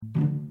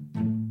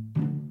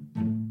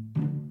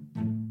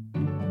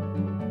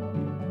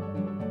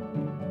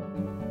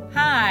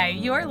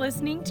You're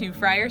listening to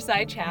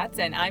Friarside Chats,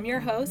 and I'm your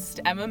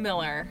host, Emma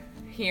Miller,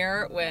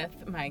 here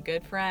with my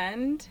good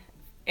friend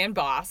and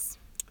boss,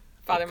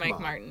 Father Mike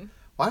Martin.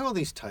 Why all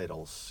these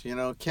titles?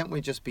 Can't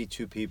we just be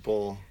two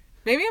people?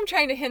 Maybe I'm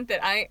trying to hint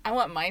that I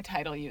want my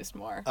title used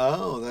more.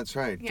 Oh, that's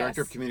right. Yes.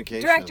 Director of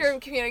Communications. Director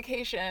of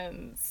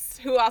Communications,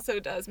 who also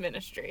does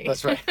ministry.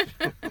 That's right.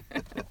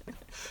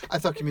 I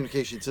thought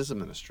communications is a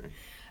ministry.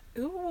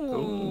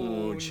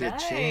 Ooh,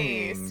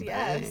 cha-ching, nice.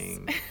 Yes.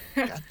 bang.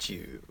 Got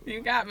you.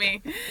 You got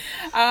me.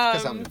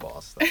 Because I'm the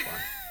boss, that's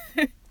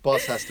why.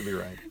 Boss has to be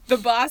right. The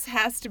boss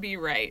has to be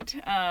right.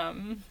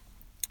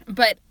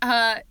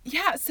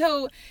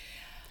 So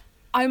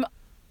I'm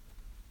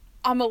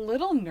a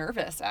little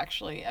nervous,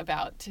 actually,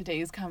 about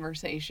today's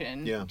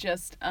conversation. Yeah.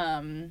 Just,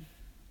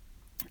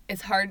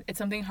 it's hard. It's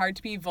something hard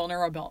to be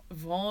vulnerable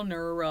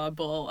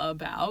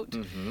about.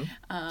 Mm-hmm.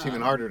 It's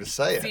even harder to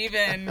say It's it.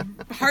 even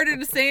harder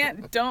to say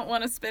it. Don't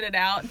want to spit it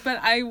out. But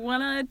I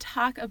want to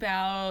talk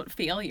about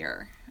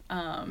failure.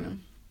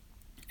 And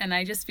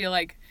I just feel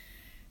like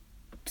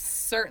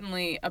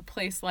certainly a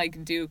place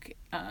like Duke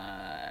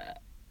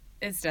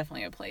is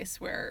definitely a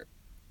place where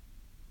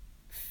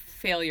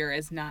failure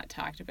is not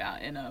talked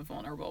about in a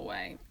vulnerable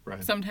way.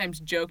 Right. Sometimes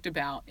joked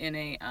about in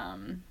a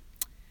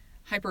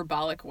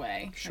hyperbolic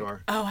way.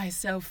 Sure. Like, I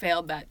so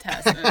failed that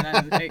test.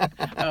 And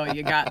then,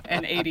 you got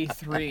an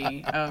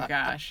 83. Oh,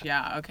 gosh.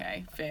 Yeah,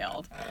 okay.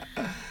 Failed.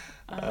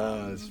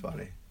 That's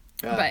funny.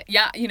 Yeah.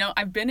 But,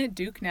 I've been at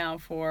Duke now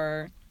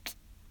for,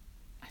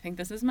 I think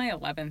this is my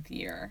 11th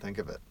year. Think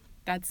of it.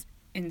 That's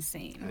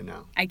insane. I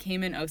know. I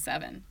came in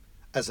 2007.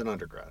 As an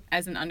undergrad.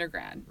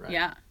 Right.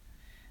 Yeah.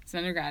 As an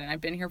undergrad. And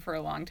I've been here for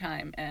a long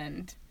time.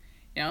 And,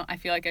 I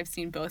feel like I've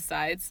seen both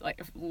sides,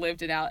 like I've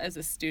lived it out as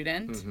a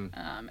student.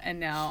 Mm-hmm. And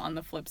now on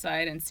the flip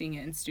side and seeing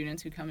it in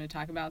students who come to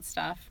talk about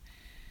stuff,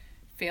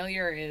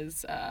 failure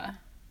is,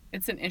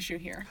 it's an issue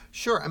here.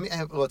 Sure. I mean,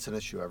 it's an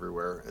issue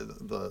everywhere.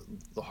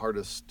 The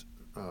hardest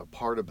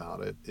part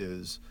about it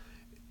is,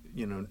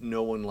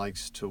 no one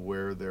likes to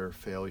wear their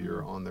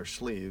failure on their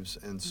sleeves.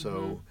 And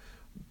so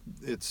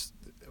it's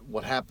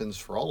what happens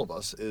for all of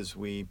us is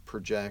we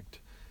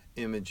project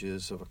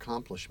images of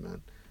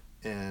accomplishment.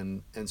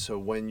 And so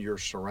when you're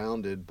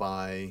surrounded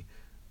by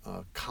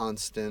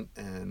constant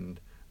and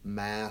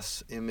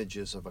mass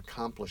images of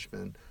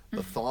accomplishment,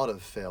 the thought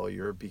of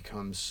failure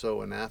becomes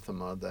so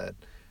anathema that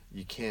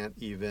you can't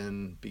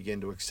even begin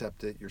to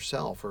accept it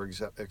yourself or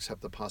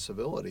accept the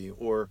possibility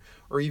or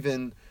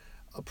even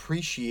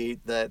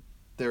appreciate that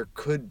there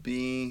could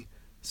be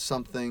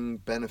something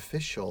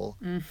beneficial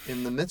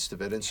in the midst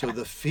of it. And so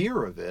the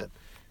fear of it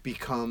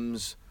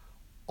becomes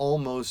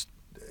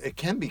it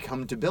can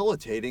become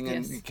debilitating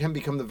and it can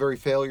become the very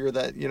failure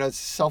that, it's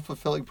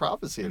self-fulfilling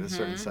prophecy in a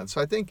certain sense.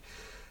 So I think,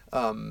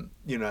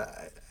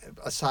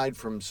 aside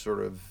from sort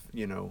of,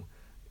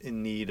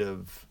 in need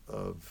of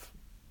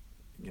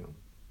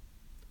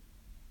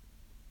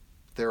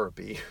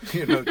therapy,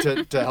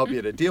 to help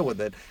you to deal with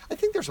it, I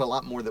think there's a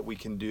lot more that we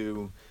can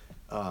do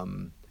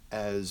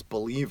as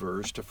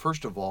believers to,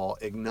 first of all,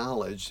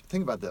 acknowledge,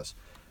 think about this,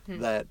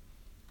 that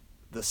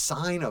the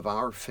sign of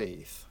our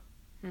faith,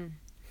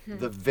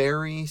 the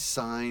very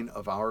sign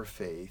of our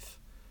faith,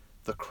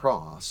 the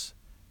cross,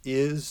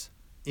 is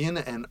in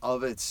and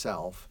of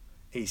itself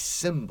a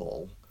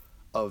symbol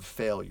of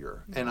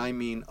failure. And I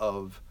mean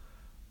of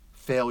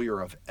failure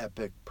of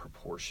epic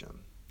proportion.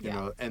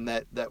 And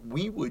that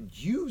we would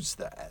use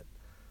that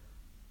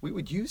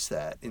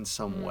in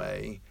some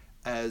way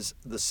as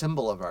the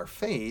symbol of our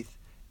faith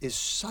is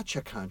such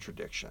a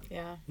contradiction.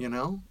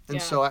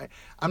 And so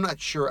I'm not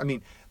sure. I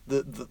mean,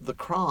 the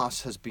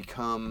cross has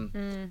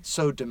become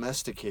so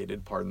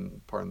domesticated,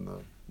 pardon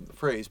the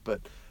phrase,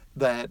 but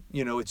that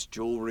it's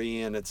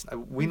jewelry and it's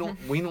we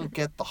don't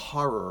get the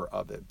horror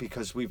of it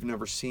because we've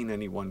never seen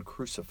anyone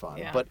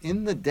crucified. But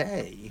in the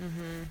day,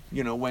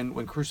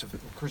 when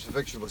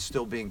crucifixion was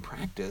still being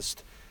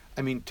practiced,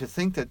 I mean, to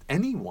think that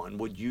anyone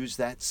would use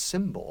that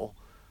symbol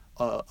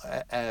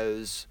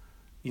as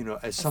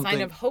as something,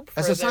 sign of hope for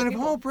as a sign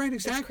people. Of hope, right?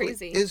 Exactly. It's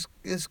crazy.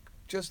 Is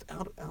just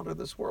out of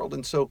this world.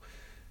 And so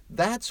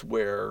that's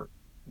where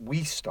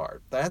we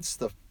start. That's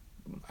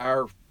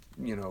our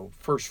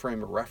first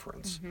frame of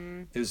reference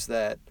is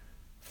that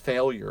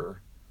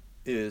failure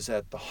is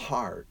at the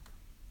heart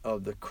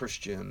of the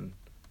Christian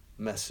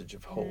message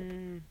of hope.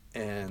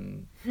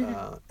 And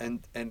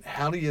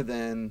how do you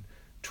then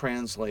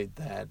translate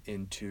that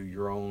into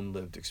your own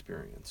lived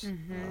experience?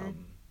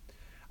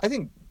 I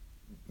think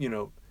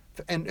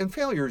and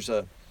failure is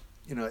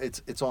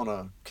it's on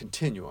a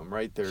continuum,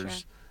 right?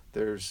 There's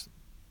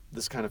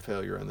this kind of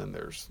failure, and then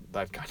there's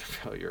that kind of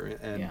failure,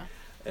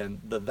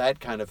 and that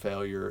kind of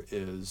failure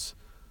is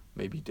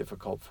maybe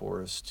difficult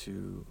for us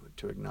to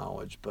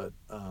acknowledge. But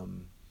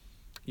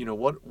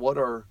what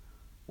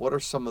are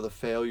some of the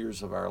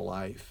failures of our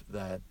life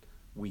that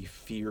we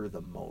fear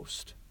the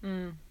most?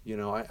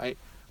 I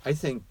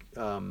think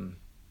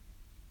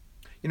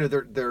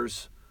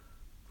there's,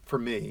 for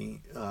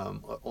me,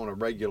 on a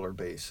regular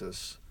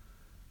basis,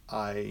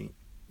 I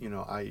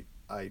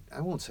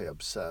won't say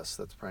obsess,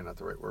 that's probably not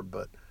the right word,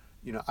 but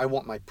I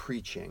want my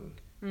preaching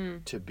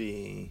to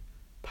be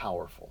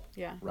powerful.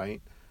 Yeah.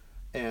 Right?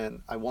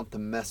 And I want the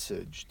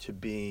message to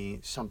be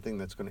something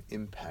that's going to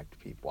impact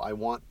people. I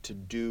want to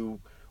do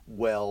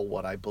well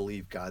what I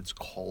believe God's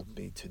called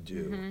me to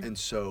do. Mm-hmm. And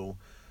so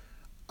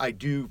I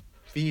do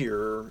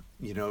fear,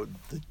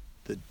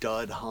 the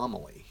dud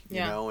homily,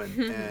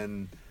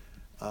 and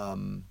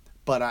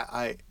but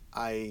I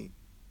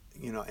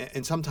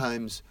and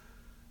sometimes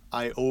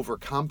I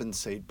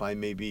overcompensate by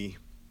maybe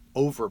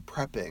over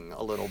prepping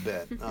a little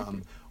bit.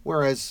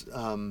 Whereas,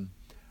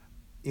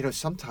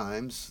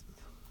 sometimes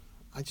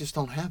I just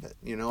don't have it,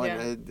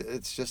 and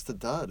it's just a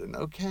dud, and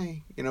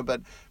okay,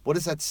 but what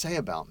does that say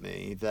about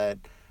me that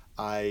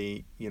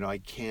I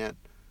can't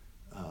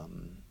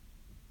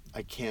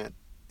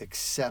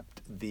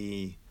accept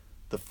the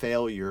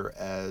failure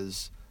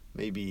as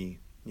maybe,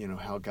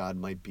 how God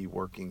might be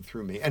working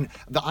through me. And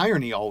the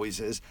irony always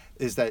is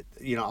that,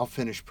 I'll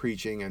finish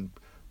preaching and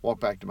walk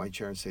back to my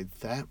chair and say,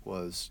 that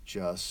was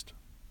just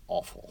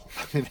awful.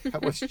 I mean,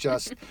 that was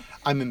just,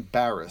 I'm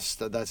embarrassed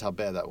that's how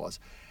bad that was.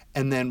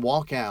 And then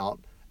walk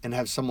out and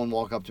have someone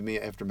walk up to me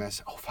after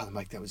Mass, oh, Father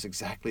Mike, that was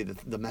exactly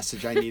the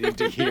message I needed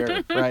to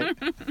hear, right?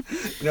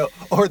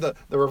 Or the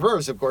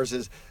reverse, of course,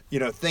 is,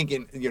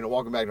 thinking,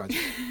 walking back to my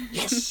chair,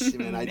 yes,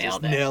 man, I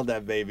just nailed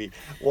that baby.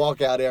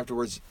 Walk out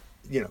afterwards,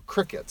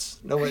 crickets,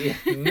 nobody,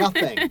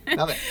 nothing.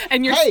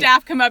 And your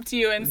staff come up to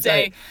you and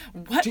say,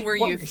 what were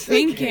you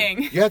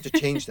thinking? You have to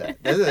change that.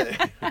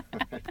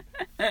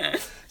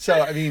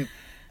 So, I mean,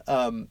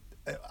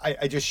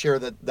 I just share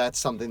that that's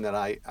something that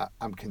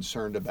I'm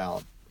concerned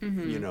about,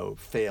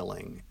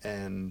 failing.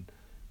 And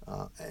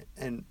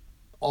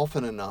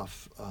often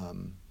enough,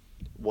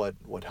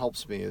 what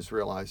helps me is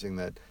realizing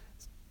that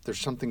there's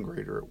something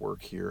greater at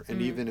work here.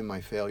 And even in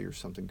my failure,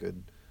 something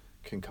good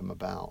can come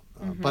about.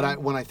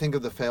 But when I think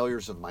of the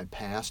failures of my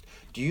past,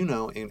 do you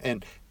know,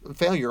 and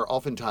failure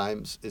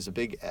oftentimes is a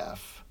big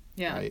F,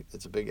 right?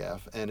 It's a big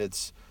F, and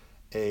it's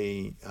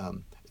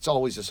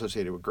always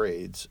associated with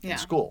grades in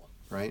school,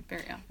 right?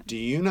 Very often. Do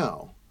you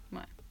know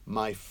what?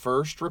 My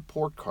first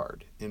report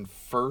card in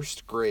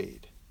first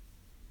grade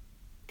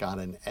got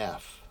an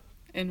F.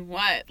 In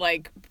what?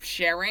 Like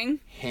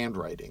sharing?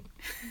 Handwriting.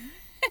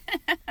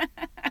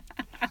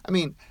 I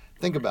mean,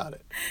 think about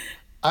it.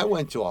 I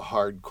went to a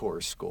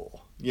hardcore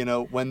school.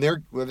 When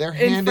they're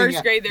handing in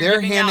first grade,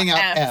 they're handing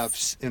out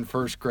Fs in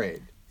first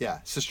grade. Yeah,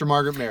 Sister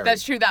Margaret Mary.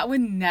 That's true. That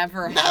would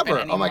never happen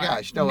anymore. Oh my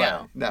gosh, no way.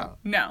 No.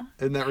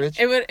 Isn't that rich?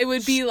 It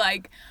would be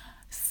like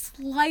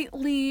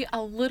slightly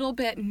a little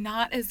bit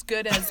not as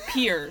good as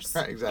peers.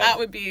 Right, exactly. That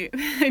would be.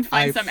 I'd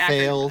find some I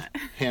failed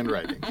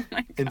handwriting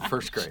in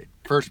first grade.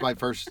 My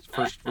first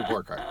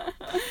report card.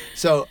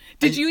 So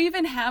did you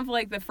even have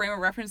like the frame of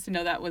reference to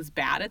know that was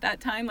bad at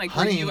that time? Like,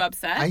 honey, were you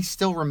upset? I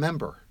still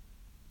remember.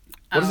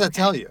 What does that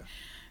tell you?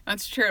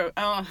 That's true.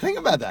 Oh. Think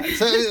about that.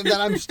 So that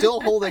I'm still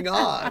holding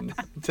on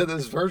to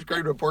this first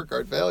grade report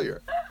card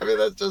failure. I mean,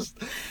 that's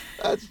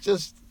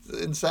just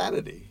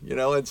insanity,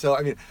 And so,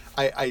 I mean,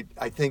 I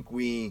think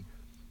we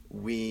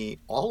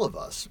all of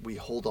us, we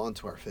hold on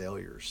to our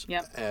failures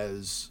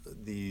as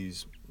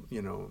these,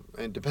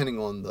 and depending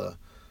on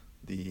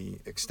the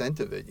extent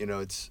of it,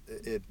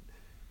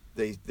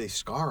 they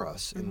scar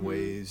us in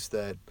ways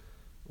that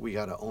we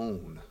got to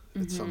own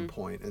at some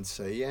point and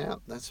say, yeah,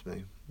 that's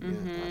me.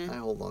 Yeah, I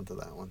hold on to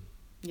that one.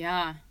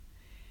 Yeah.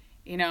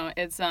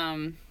 It's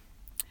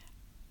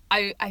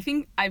I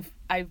think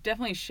I've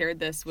definitely shared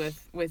this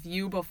with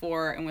you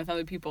before and with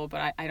other people,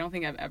 but I don't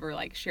think I've ever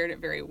like shared it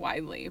very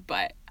widely.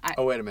 But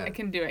wait a minute. I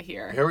can do it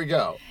here. Here we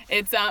go.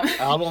 It's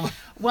album.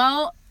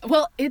 Well,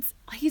 it's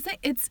like you said,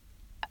 it's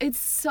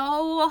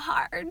so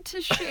hard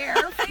to share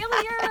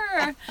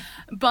failure.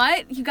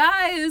 But you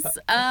guys,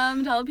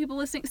 to all the people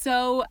listening,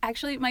 so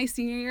actually my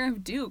senior year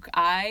of Duke,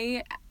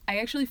 I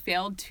actually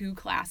failed 2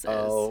 classes.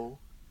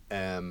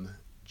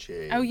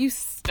 OMG. Oh, you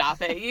stop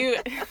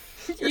it.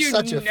 You're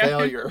such a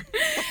failure.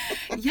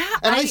 Yeah.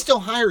 And I still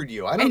hired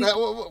you. I don't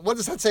know. What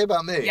does that say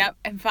about me? Yep.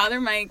 And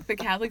Father Mike, the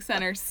Catholic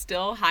Center,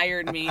 still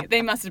hired me.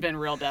 They must have been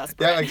real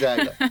desperate. Yeah,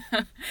 exactly.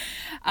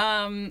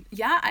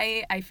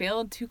 I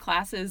failed 2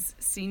 classes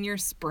senior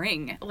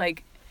spring.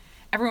 Like,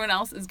 everyone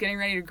else is getting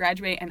ready to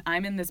graduate, and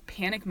I'm in this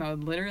panic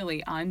mode,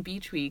 literally, on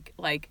beach week.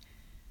 Like,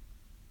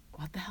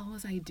 what the hell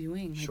was I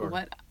doing? Like,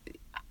 sure.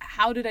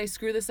 How did I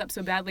screw this up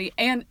so badly?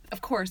 And, of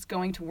course,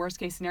 going to worst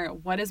case scenario,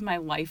 what is my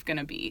life going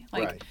to be?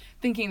 Like, right.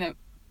 Thinking that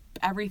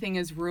everything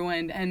is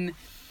ruined. And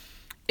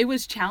it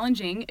was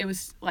challenging. It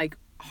was, like,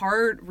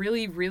 hard,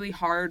 really, really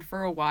hard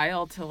for a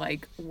while to,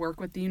 like, work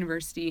with the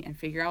university and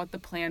figure out what the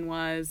plan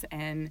was.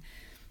 And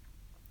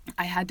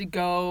I had to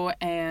go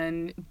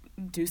and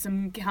do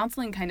some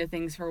counseling kind of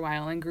things for a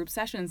while and group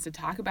sessions to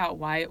talk about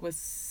why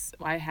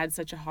I had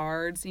such a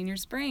hard senior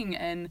spring.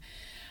 And,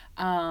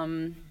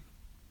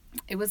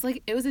 it was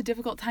a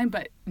difficult time,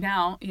 but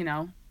now,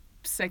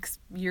 6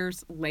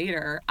 years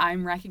later,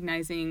 I'm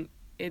recognizing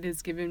it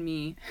has given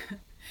me,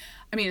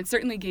 it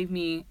certainly gave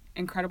me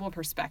incredible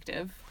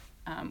perspective,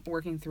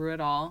 working through it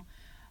all,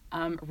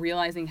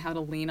 realizing how to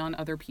lean on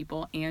other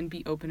people and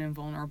be open and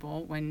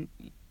vulnerable when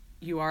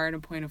you are at a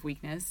point of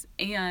weakness.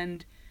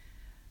 And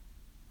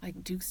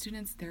like Duke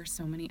students, there are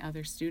so many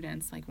other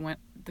students. Like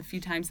the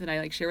few times that I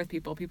like share with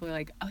people are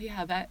like, oh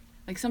yeah, that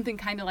like something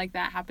kind of like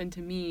that happened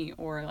to me,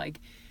 or like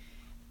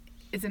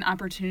it's an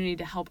opportunity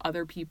to help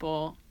other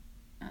people.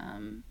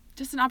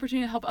 Just an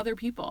opportunity to help other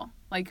people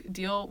like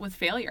deal with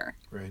failure.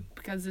 Right.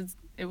 Because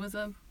it was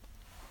a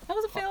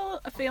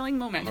failing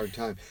moment. Hard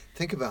time.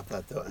 Think about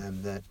that though,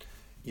 Em, that,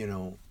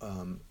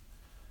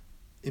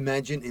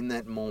 imagine in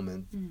that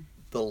moment,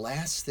 the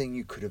last thing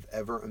you could have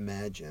ever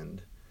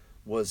imagined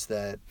was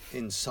that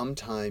in some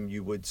time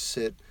you would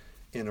sit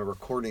in a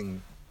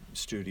recording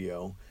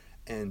studio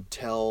and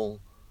tell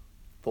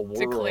the world,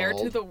 declare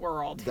to the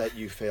world that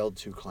you failed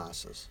 2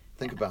 classes.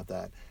 Think about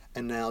that.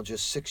 And now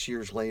just 6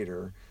 years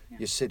later,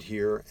 you sit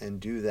here and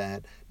do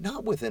that,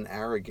 not with an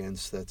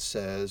arrogance that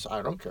says,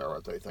 I don't care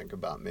what they think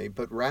about me,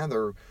 but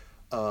rather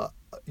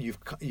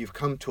you've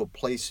come to a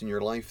place in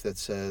your life that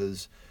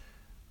says,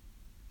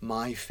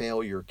 my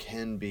failure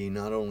can be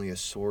not only a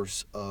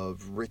source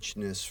of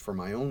richness for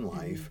my own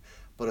life,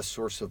 but a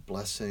source of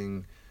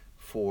blessing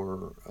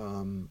for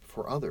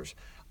others.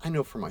 I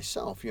know for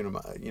myself,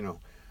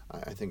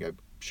 I think I've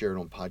shared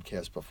on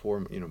podcasts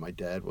before. My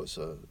dad was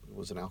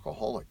an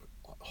alcoholic,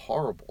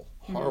 horrible,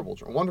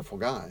 wonderful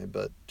guy,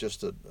 but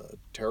just a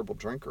terrible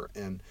drinker.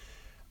 And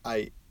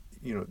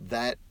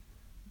that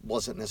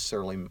wasn't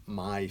necessarily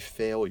my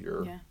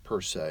failure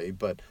per se,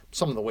 but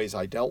some of the ways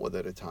I dealt with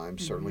it at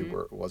times certainly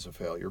was a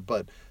failure.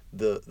 But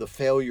the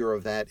failure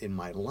of that in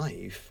my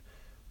life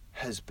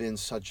has been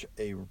such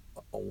a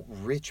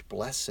rich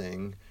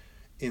blessing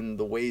in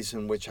the ways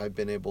in which I've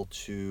been able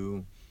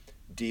to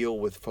deal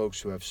with folks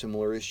who have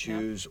similar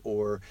issues,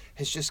 or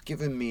has just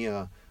given me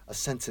a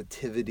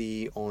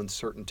sensitivity on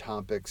certain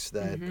topics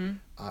that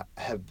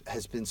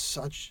has been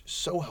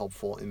so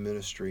helpful in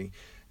ministry.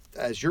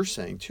 As you're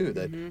saying too,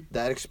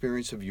 that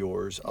experience of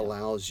yours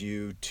allows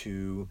you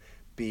to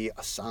be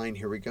a sign,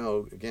 here we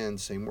go again,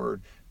 same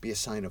word, be a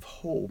sign of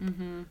hope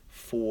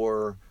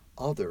for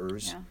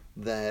others,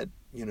 that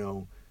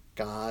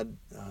God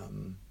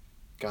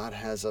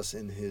has us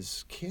in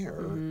his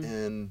care,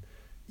 and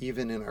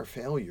even in our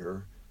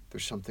failure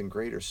there's something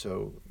greater.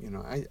 So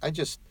I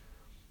just,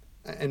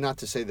 and not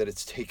to say that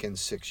it's taken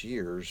 6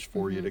 years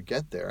for you to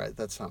get there,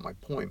 that's not my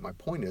point. My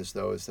point is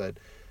that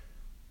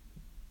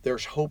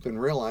there's hope in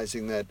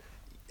realizing that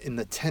in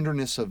the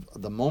tenderness of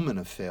the moment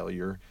of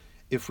failure,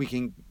 if we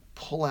can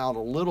pull out a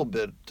little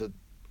bit to,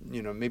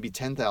 maybe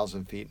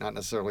 10,000 feet, not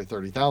necessarily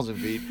 30,000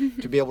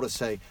 feet, to be able to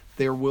say,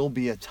 there will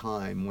be a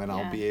time when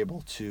I'll be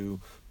able to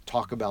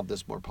talk about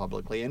this more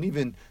publicly and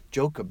even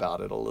joke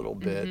about it a little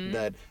bit,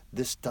 that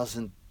this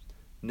doesn't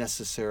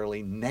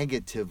necessarily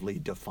negatively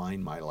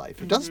define my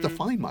life. It does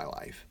define my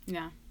life.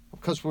 Yeah.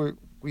 Because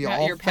we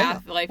all your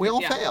path, fail. Life, we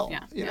all fail.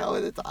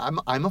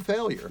 I'm a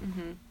failure.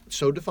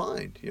 So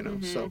defined,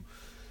 So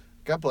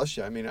God bless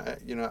you. I mean,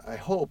 I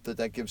hope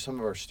that gives some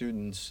of our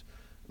students,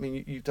 I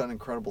mean, you've done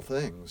incredible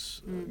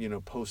things,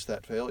 post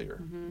that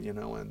failure,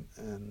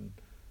 and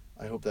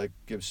I hope that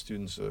gives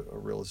students a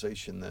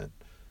realization that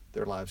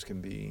their lives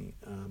can be,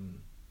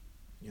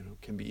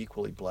 can be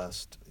equally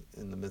blessed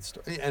in the midst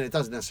of, and it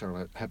doesn't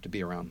necessarily have to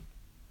be around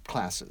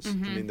classes. I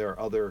mean, there are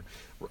other,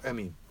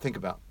 think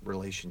about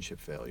relationship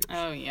failures.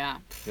 Oh, yeah.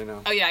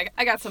 Oh, yeah,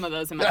 I got some of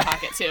those in my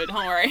pocket, too.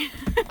 Don't worry.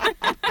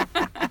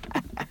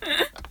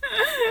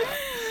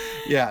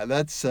 Yeah,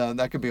 that's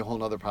that could be a whole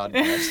nother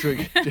podcast.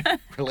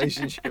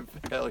 Relationship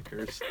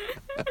failures.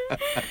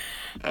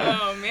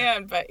 Oh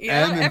man, but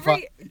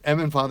Em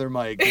and Father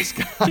Mike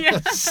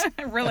discuss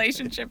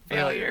relationship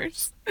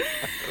failures.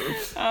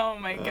 Oh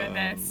my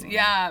goodness,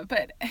 yeah,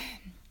 but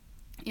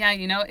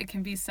it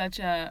can be such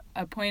a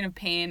point of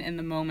pain in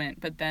the moment,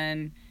 but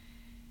then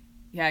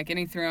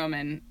getting through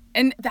them,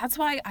 and that's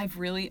why I've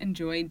really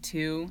enjoyed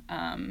too.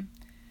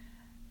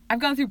 I've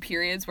gone through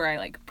periods where I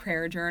like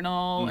prayer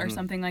journal or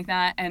something like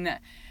that, and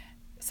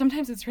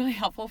sometimes it's really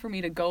helpful for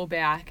me to go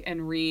back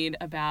and read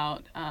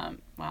about,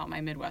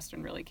 my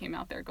Midwestern really came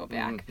out there, go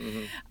back,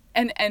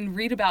 and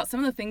read about some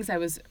of the things I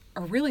was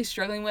really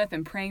struggling with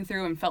and praying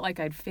through and felt like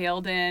I'd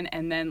failed in,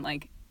 and then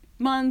like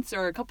months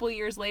or a couple of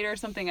years later or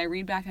something, I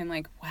read back and I'm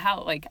like,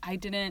 wow, like I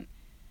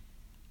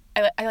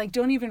like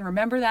don't even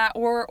remember that,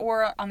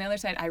 or on the other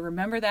side, I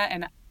remember that,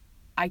 and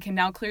I can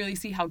now clearly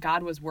see how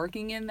God was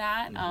working in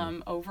that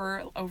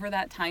over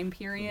that time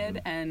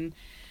period, and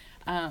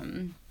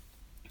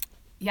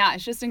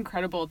it's just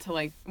incredible to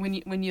like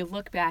when you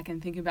look back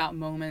and think about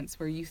moments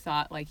where you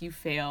thought like you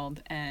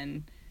failed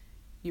and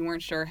you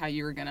weren't sure how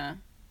you were gonna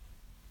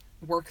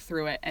work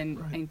through it,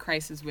 and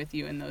Christ is with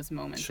you in those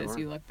moments as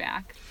you look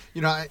back.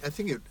 I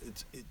think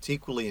it's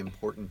equally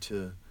important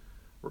to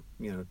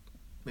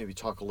maybe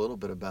talk a little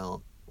bit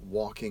about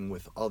walking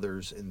with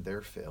others in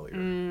their failure.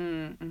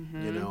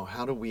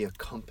 How do we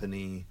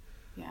accompany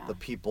the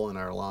people in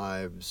our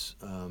lives?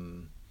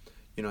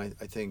 I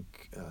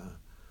think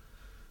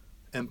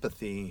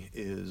empathy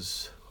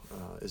is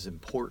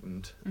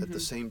important. At the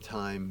same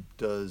time,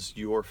 does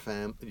your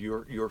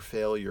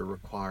failure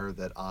require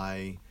that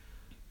I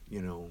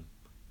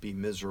be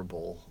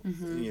miserable,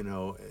 you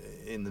know,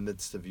 in the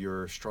midst of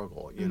your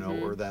struggle, you know,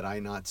 or that I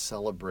not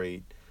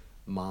celebrate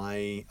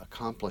my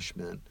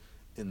accomplishment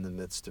in the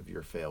midst of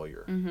your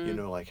failure. You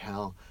know, like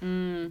how,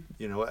 you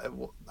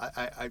know,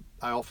 I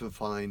often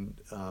find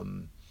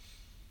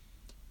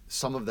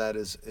some of that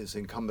is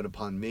incumbent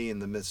upon me in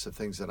the midst of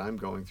things that I'm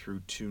going through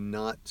to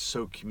not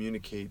so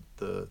communicate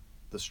the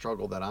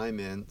struggle that I'm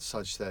in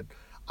such that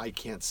I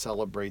can't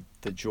celebrate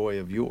the joy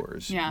of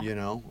yours, you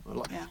know?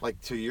 Like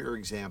to your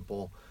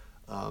example,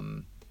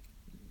 do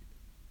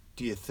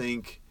you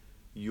think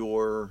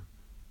your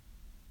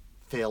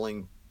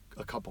failing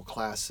a couple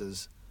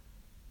classes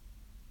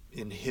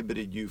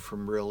inhibited you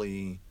from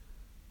really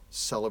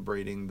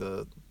celebrating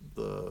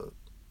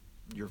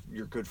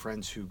your good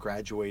friends who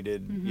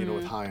graduated, you know,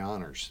 with high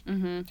honors?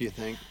 Do you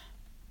think?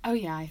 Oh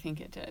yeah, I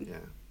think it did. Yeah.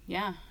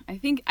 Yeah, I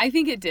think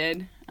it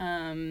did.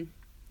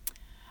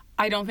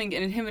 I don't think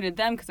it inhibited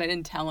them because I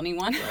didn't tell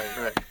anyone.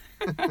 Right.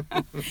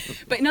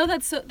 But no,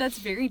 that's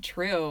very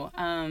true.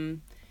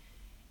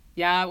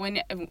 Yeah,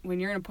 when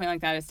you're in a point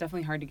like that, it's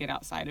definitely hard to get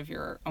outside of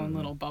your own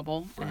little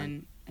bubble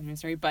and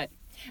misery. But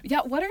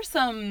yeah, what are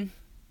some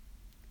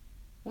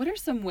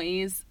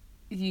ways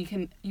you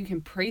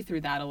can pray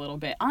through that a little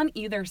bit on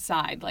either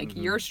side? Like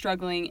you're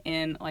struggling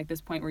in like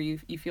this point where you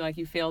feel like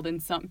you failed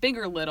in some big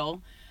or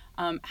little.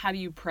 How do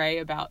you pray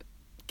about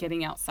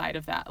getting outside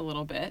of that a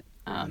little bit?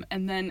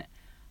 And then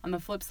on the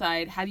flip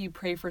side, how do you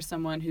pray for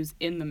someone who's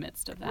in the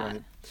midst of that?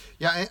 Right.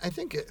 Yeah, I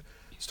think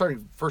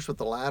starting first with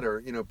the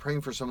latter, you know,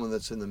 praying for someone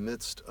that's in the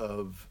midst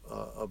of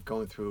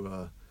going through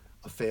a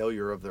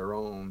failure of their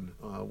own,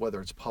 whether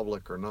it's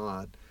public or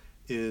not,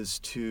 is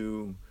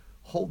to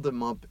hold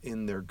them up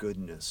in their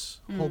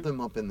goodness, hold them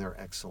up in their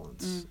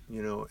excellence,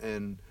 you know,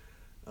 and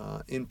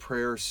in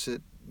prayer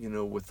sit, you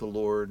know, with the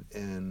Lord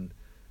and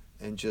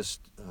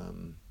just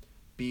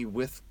be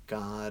with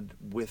God,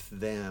 with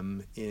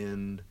them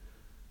in,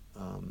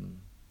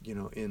 you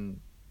know,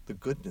 in the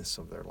goodness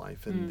of their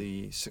life and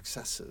the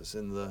successes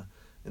and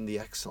the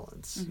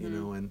excellence, you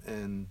know,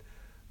 and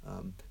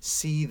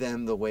see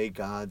them the way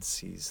God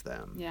sees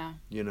them,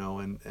 you know,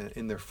 and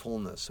in their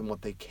fullness and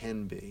what they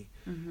can be.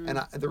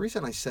 And the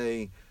reason I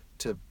say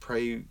to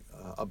pray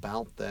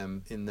about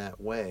them in that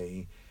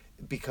way,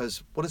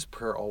 because what does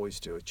prayer always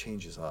do? It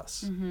changes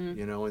us,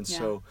 you know, and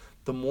so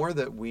the more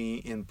that we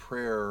in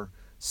prayer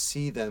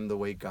see them the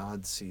way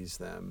God sees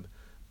them,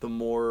 the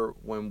more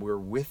when we're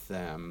with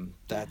them,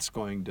 that's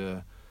going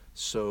to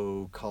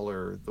so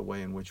color the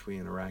way in which we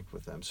interact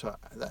with them. So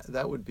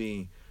that would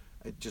be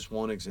just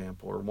one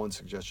example or one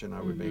suggestion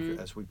I would make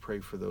as we pray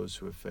for those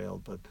who have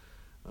failed. But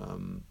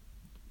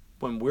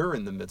when we're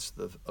in the midst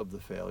of the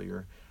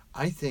failure,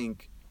 I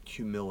think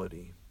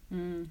humility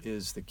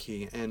is the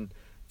key. And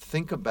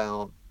think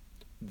about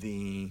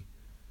the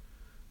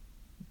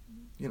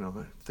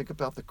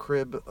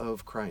crib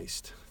of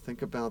Christ.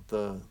 Think about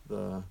the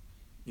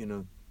you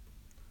know,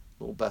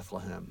 little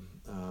Bethlehem.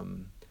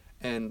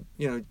 And,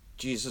 you know,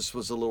 Jesus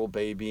was a little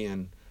baby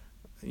and,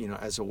 you know,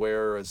 as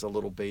aware as a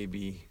little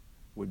baby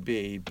would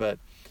be. But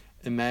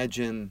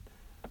imagine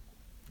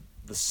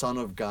the Son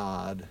of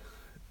God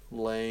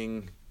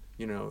laying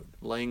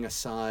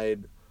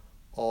aside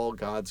all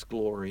God's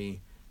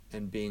glory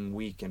and being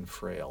weak and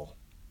frail.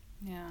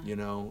 Yeah. You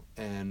know,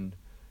 and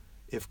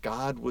if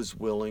God was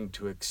willing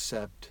to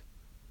accept,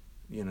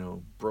 you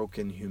know,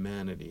 broken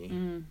humanity,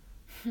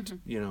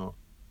 you know,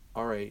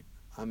 all right,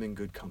 I'm in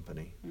good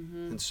company.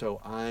 And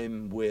so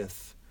I'm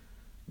with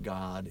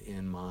God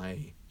in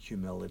my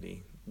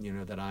humility, you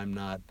know, that I'm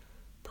not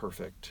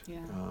perfect,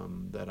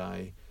 that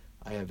I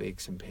have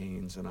aches and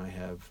pains and I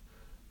have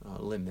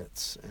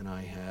limits and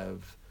I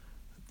have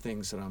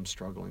things that I'm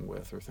struggling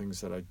with or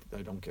things that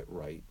I don't get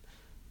right.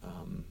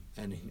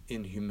 And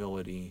in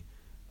humility,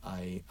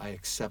 I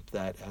accept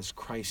that as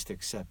Christ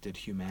accepted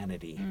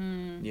humanity,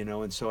 you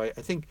know, and so I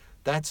think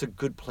that's a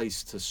good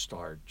place to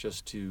start,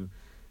 just to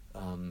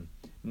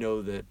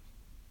know that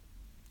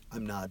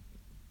I'm not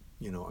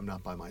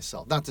by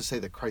myself. Not to say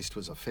that Christ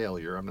was a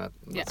failure. I'm not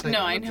saying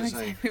that. I know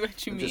exactly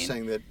what you mean. I'm just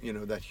saying that, you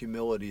know, that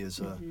humility is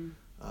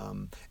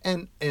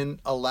and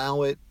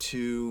allow it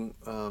to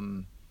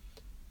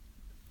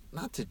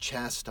not to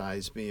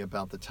chastise me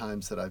about the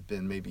times that I've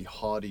been maybe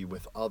haughty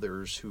with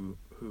others who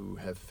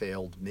have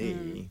failed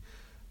me,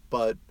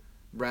 but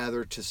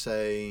rather to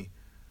say,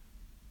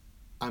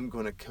 I'm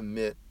going to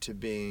commit to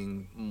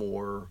being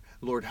more,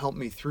 Lord, help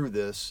me through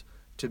this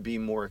to be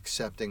more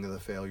accepting of the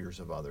failures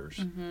of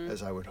others,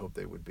 as I would hope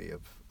they would be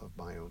of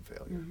my own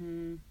failure.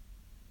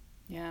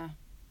 Yeah.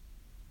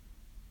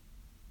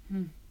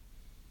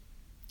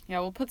 Yeah,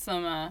 we'll put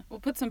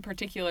some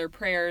particular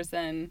prayers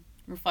and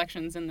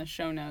reflections in the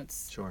show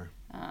notes. Sure.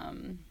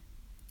 I'm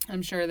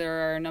sure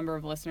there are a number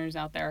of listeners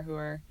out there who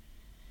are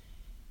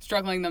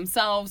struggling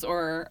themselves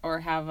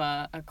or have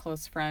a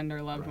close friend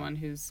or loved one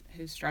who's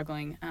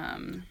struggling.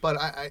 But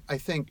I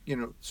think, you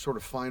know, sort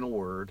of final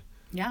word.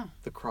 Yeah.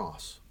 The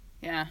cross.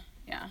 Yeah.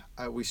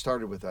 We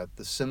started with that.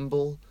 The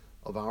symbol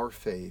of our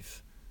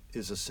faith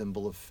is a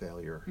symbol of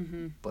failure,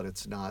 but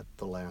it's not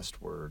the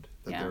last word.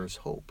 That there is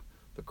hope.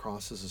 The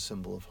cross is a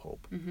symbol of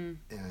hope. Mm-hmm.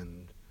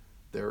 And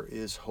there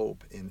is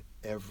hope in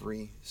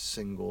every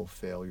single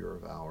failure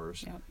of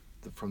ours, Yep.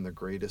 From the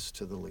greatest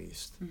to the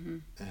least. Mm-hmm.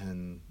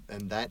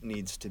 And that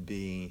needs to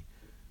be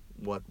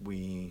what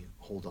we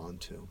hold on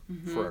to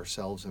Mm-hmm. for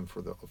ourselves and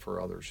for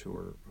others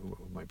who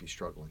might be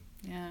struggling.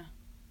 Yeah.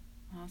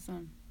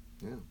 Awesome.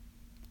 Yeah.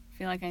 I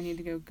feel like I need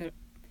to go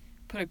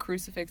put a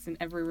crucifix in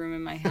every room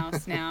in my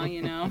house now,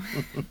 you know.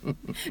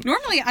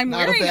 Normally I'm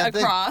Not a wearing bad a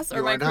thing. cross or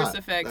You my are not.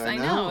 crucifix. I I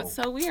know. know. It's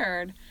so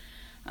weird.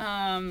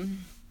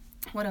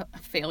 What a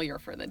failure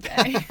for the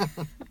day.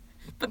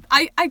 But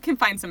I can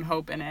find some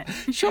hope in it.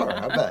 Sure,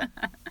 I bet.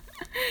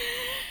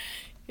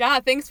 Yeah,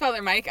 thanks,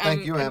 Father Mike.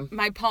 Thank you, Em.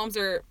 My palms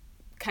are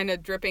kind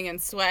of dripping in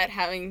sweat,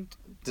 having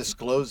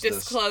Disclosed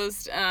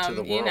disclosed, to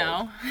the you world.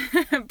 know.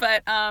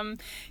 But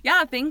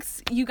yeah,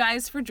 thanks you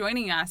guys for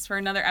joining us for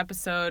another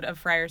episode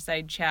of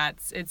Friarside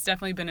Chats. It's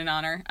definitely been an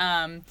honor.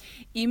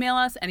 Email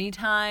us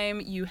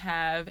anytime you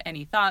have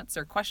any thoughts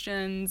or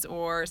questions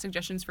or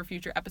suggestions for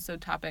future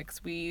episode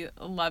topics. We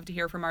love to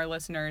hear from our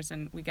listeners,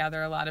 and we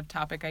gather a lot of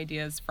topic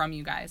ideas from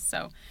you guys.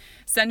 So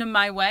send them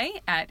my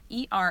way at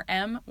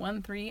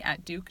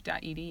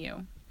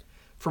erm13@duke.edu.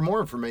 For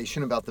more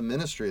information about the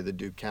ministry of the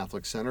Duke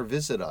Catholic Center,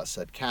 visit us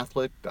at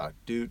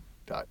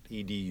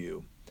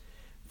catholic.duke.edu.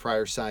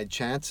 Friarside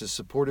Chats is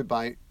supported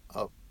by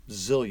a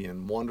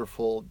zillion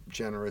wonderful,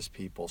 generous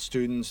people,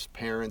 students,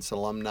 parents,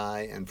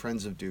 alumni, and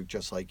friends of Duke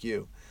just like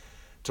you.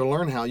 To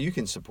learn how you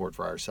can support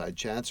Friarside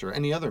Chats or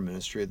any other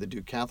ministry of the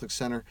Duke Catholic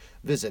Center,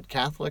 visit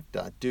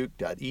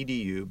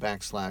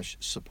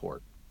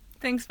catholic.duke.edu/support.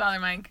 Thanks, Father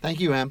Mike. Thank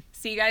you, Em.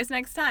 See you guys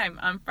next time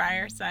on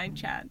Friarside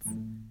Chats.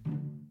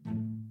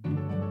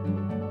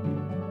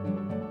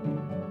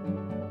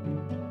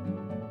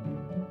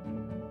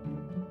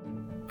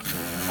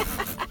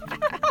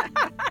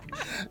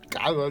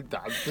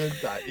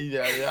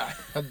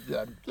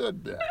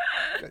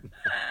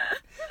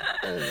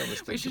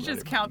 We should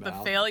just count the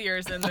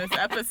failures in this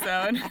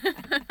episode.